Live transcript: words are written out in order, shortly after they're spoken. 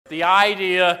The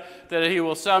idea that he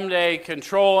will someday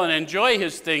control and enjoy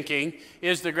his thinking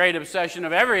is the great obsession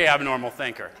of every abnormal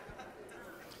thinker.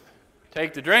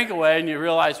 Take the drink away and you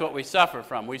realize what we suffer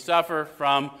from. We suffer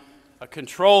from a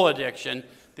control addiction,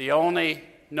 the only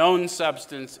known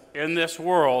substance in this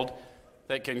world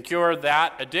that can cure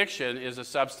that addiction is a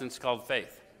substance called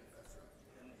faith.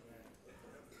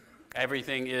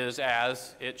 Everything is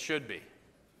as it should be,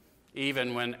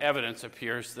 even when evidence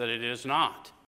appears that it is not.